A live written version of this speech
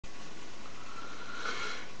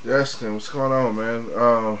Justin, what's going on,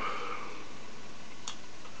 man?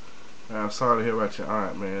 I'm sorry to hear about your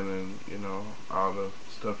aunt, man, and all the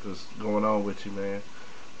stuff that's going on with you, man.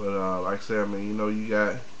 But like I said, man,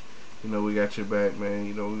 we got your back,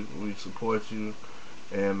 man. We support you,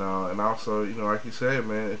 and also, like you said,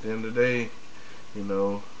 man, at the end of the day, you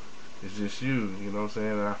know, it's just you. You know what I'm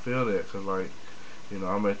saying? And I feel that, cause like,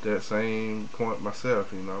 I'm at that same point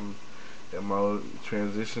myself. I'm at my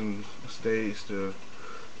transition stage to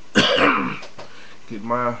get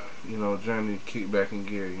my journey kicked back in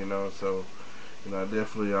gear. So I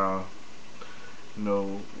definitely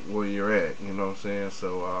know where you're at. You know what I'm saying?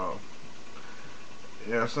 So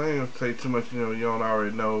yeah, so I ain't gonna take too much. You don't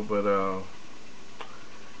already know, but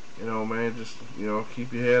man, just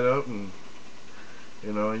keep your head up, and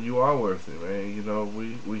and you are worth it, man.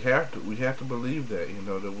 We have to believe that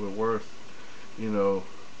that we're worth you know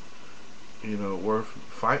worth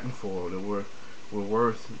fighting for, that we're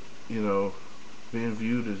worth you know being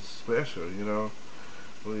viewed as special.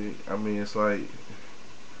 I mean, it's like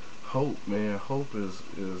hope, man. Hope is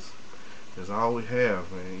all we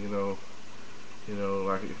have, man.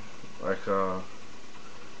 Like um,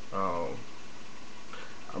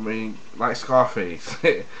 I mean, like Scarface.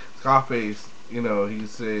 Scarface, he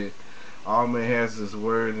said, all man has is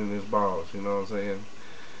word in his balls. You know what I'm saying?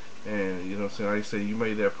 And what I'm saying, like you say, you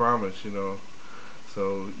made that promise.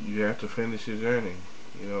 So you have to finish your journey.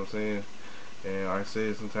 You know what I'm saying? And like I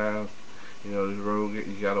said, sometimes this road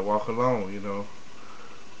you gotta walk alone.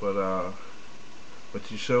 But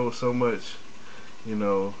but you show so much. I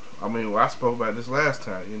mean, well, I spoke about this last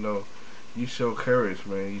time. You show courage,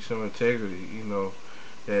 man. You show integrity.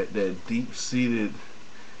 That deep seated,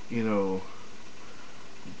 you know,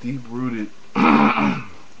 deep rooted,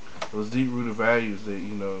 those deep rooted values that.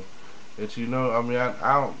 I mean,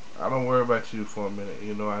 I don't worry about you for a minute.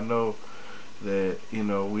 I know that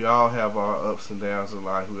we all have our ups and downs in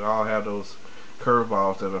life. We all have those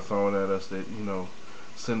curveballs that are thrown at us that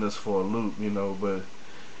send us for a loop. But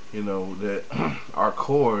that our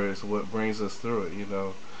core is what brings us through it. You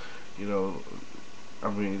know. I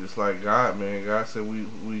mean, it's like God, man. God said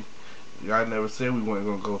God never said we weren't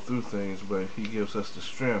gonna go through things, but He gives us the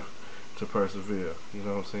strength to persevere. You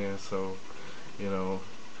know what I'm saying? So, you know,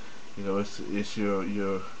 it's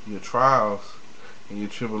your trials and your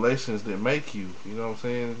tribulations that make you. You know what I'm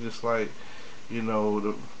saying? It's just like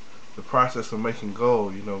the process of making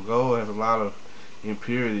gold. Gold has a lot of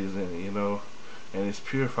impurities in it. And it's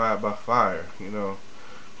purified by fire.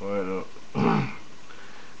 When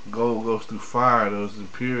gold goes through fire, those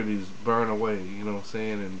impurities burn away. You know what I'm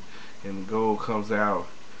saying? And gold comes out.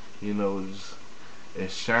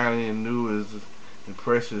 As shiny and new as and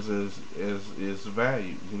precious as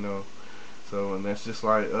valued. So, and that's just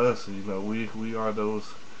like us. We are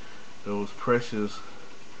those precious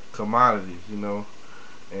commodities.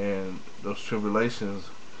 And those tribulations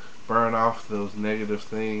burn off those negative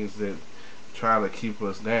things that try to keep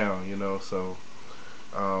us down. So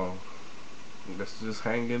um, let's just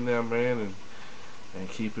hang in there, man, and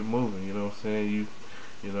keep it moving. You know what I'm saying?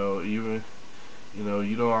 Even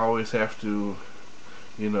you don't always have to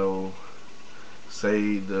you know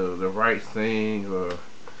say the right thing, or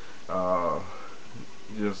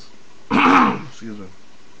just excuse me,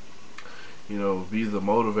 be the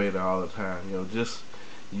motivator all the time. Just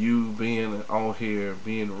you being on here,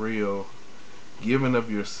 being real, giving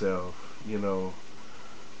of yourself,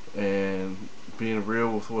 and being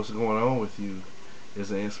real with what's going on with you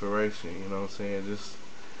is an inspiration. You know what I'm saying? Just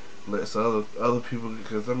lets other people,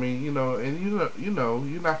 because I mean, and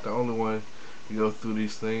you're not the only one to go through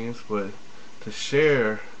these things, but to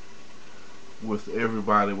share with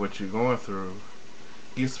everybody what you're going through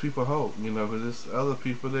gives people hope. Because there's other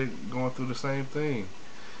people that going through the same thing.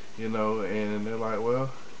 And they're like,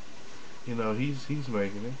 well, he's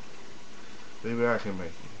making it. Maybe I can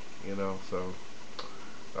make it. So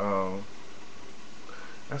um,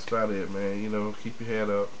 that's about it, man. Keep your head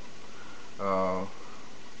up. Uh,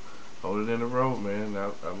 Hold it in the road, man.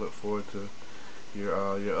 I look forward to your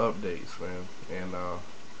updates, man. And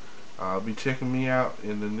I'll be checking me out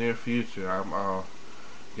in the near future. I'm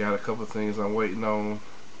got a couple things I'm waiting on,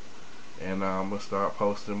 and I'm gonna start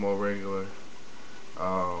posting more regular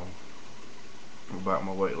um, about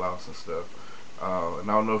my weight loss and stuff. And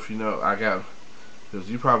I don't know if you know, because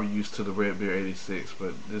you probably used to the Red Beer 86,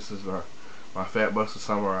 but this is my Fat Buster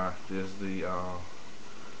Samurai. This is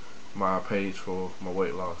my page for my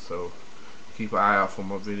weight loss. So keep an eye out for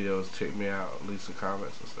my videos. Check me out. Leave some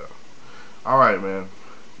comments and stuff. Alright, man.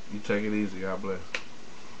 You take it easy. God bless.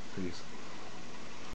 Peace.